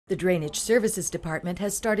The Drainage Services Department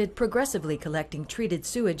has started progressively collecting treated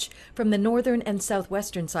sewage from the northern and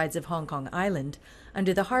southwestern sides of Hong Kong Island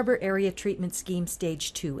under the Harbour Area Treatment Scheme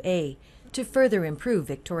Stage 2A to further improve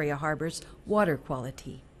Victoria Harbour's water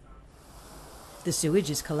quality. The sewage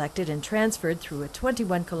is collected and transferred through a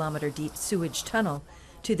 21-kilometre deep sewage tunnel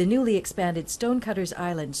to the newly expanded Stonecutters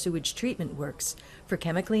Island Sewage Treatment Works for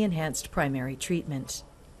chemically enhanced primary treatment.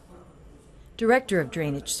 Director of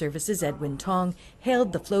Drainage Services Edwin Tong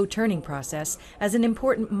hailed the flow turning process as an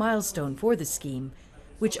important milestone for the scheme,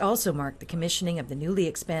 which also marked the commissioning of the newly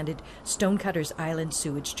expanded Stonecutters Island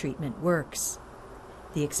Sewage Treatment Works.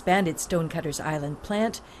 The expanded Stonecutters Island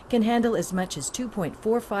plant can handle as much as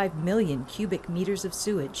 2.45 million cubic meters of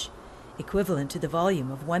sewage, equivalent to the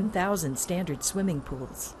volume of 1,000 standard swimming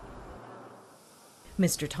pools.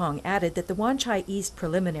 Mr. Tong added that the Wan Chai East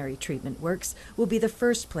Preliminary Treatment Works will be the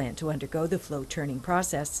first plant to undergo the flow turning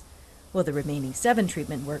process, while the remaining 7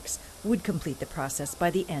 treatment works would complete the process by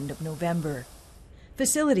the end of November.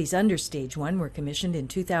 Facilities under Stage 1 were commissioned in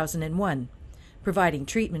 2001, providing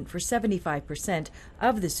treatment for 75%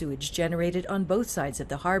 of the sewage generated on both sides of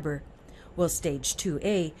the harbour, while Stage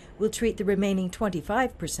 2A will treat the remaining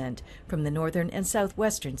 25% from the northern and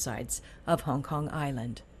southwestern sides of Hong Kong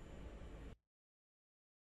Island.